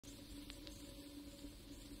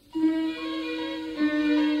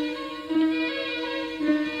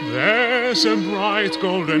There's a bright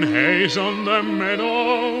golden haze on the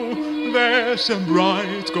meadow. There's a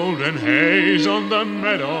bright golden haze on the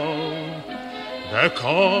meadow. The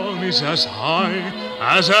corn is as high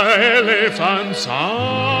as an elephant's eye,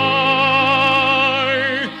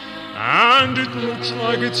 and it looks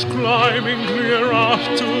like it's climbing clear up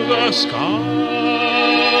to the sky.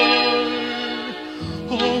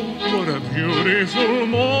 Oh, what a beautiful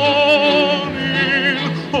morning.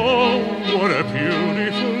 Oh, what a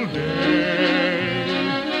beautiful day.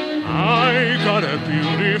 I got a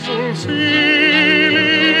beautiful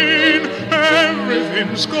feeling.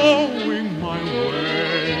 Everything's going my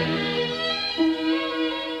way.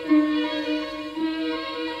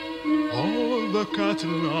 All the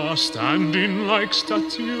cattle are standing like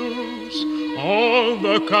statues. All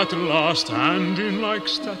the cattle are standing like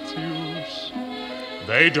statues.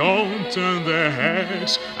 They don't turn their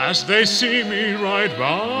heads as they see me ride by,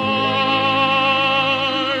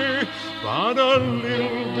 but a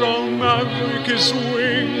little brown maverick is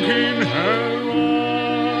winking her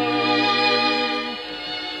eye.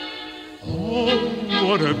 Oh,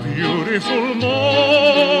 what a beautiful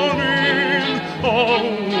morning. Oh,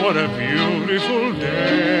 what a beautiful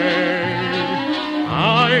day.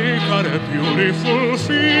 I got a beautiful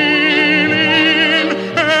feeling.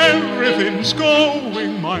 Everything's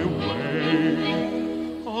going my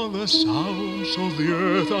way. All the sounds of the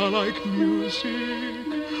earth are like music.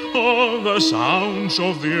 All the sounds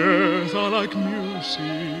of the earth are like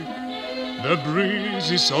music. The breeze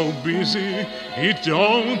is so busy, it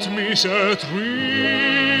don't miss a tree.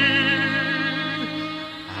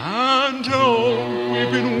 And oh,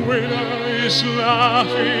 weeping willow is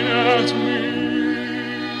laughing at me.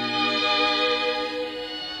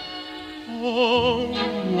 Oh,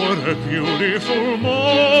 what a beautiful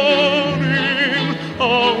morning.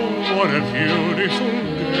 Oh, what a beautiful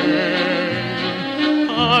day.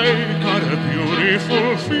 I got a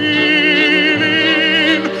beautiful feeling.